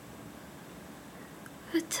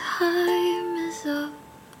The time is up.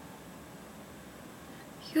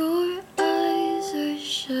 Your eyes are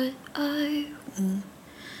shut. I won't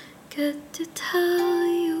get to tell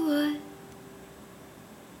you what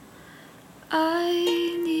I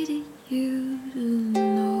needed you to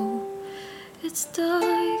know. It's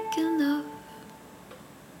dark enough.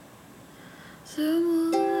 The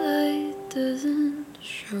moonlight doesn't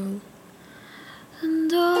show.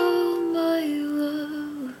 And all my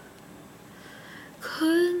love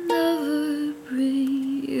could never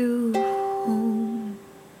bring you home.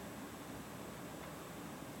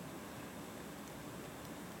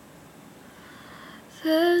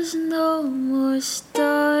 There's no more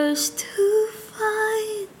stars to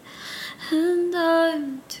find, and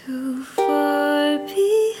I'm too far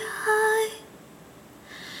behind.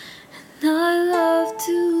 And I love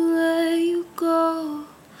to let you go,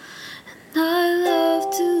 and I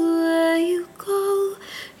love to let you go.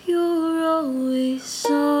 You're always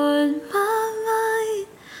on my mind.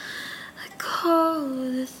 I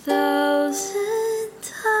called 1,000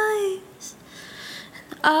 times,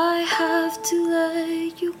 and I have to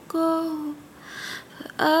let you go.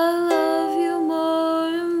 But I love you more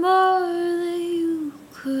and more than you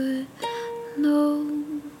could know.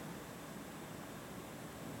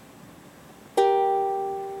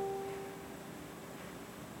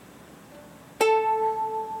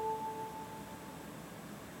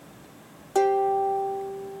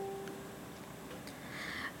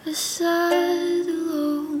 I sat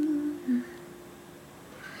alone,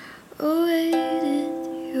 awaited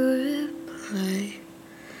your reply,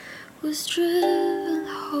 was driven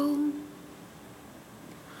home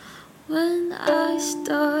when I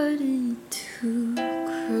started to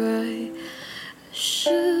cry. I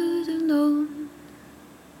should have known.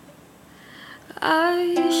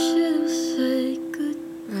 I should have said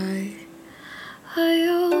goodbye. I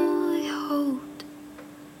only hoped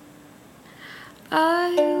I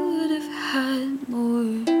would have had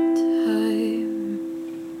more time.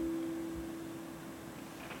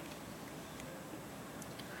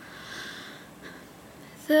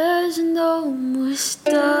 There's no more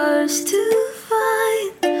stars to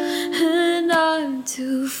find, and I'm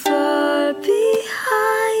too far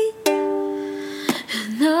behind.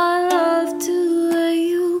 And I love to let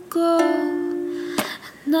you go,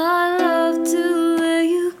 and I love to let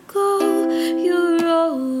you go. You're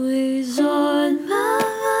always on my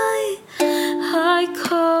mind. I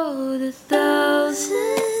called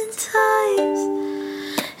 1,000 times,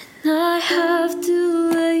 and I have to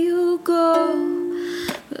let you go.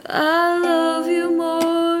 But I love you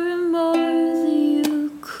more and more than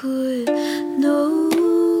you could know.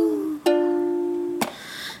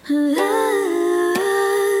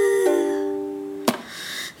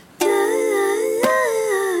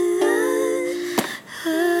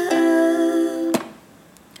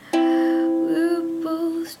 We're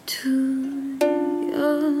both too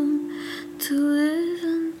young to live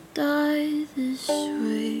and die this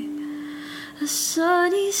way. A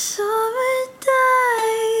sunny summer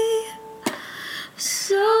day,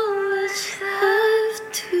 so much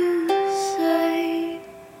left to say.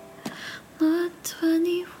 Not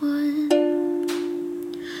 21,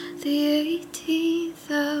 the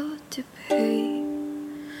 18th out to pay.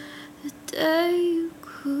 The day you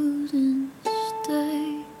couldn't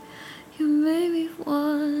stay, you made me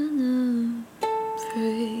wanna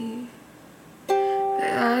pray.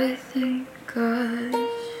 But I think God's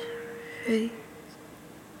fate.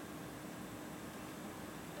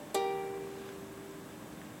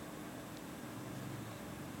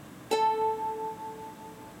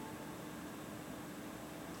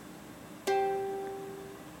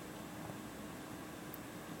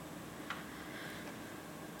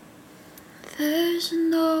 There's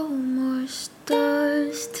no more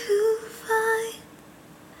stars to find,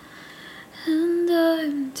 and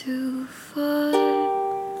I'm too far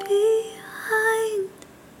behind.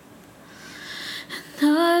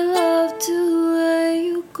 And I love to let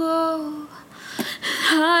you go,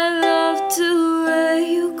 and I love to let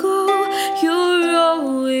you go. You're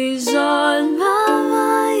always on my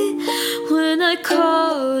mind. When I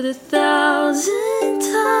called 1,000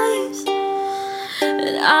 times,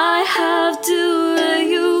 and I have to let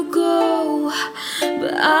you go.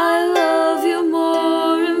 But I love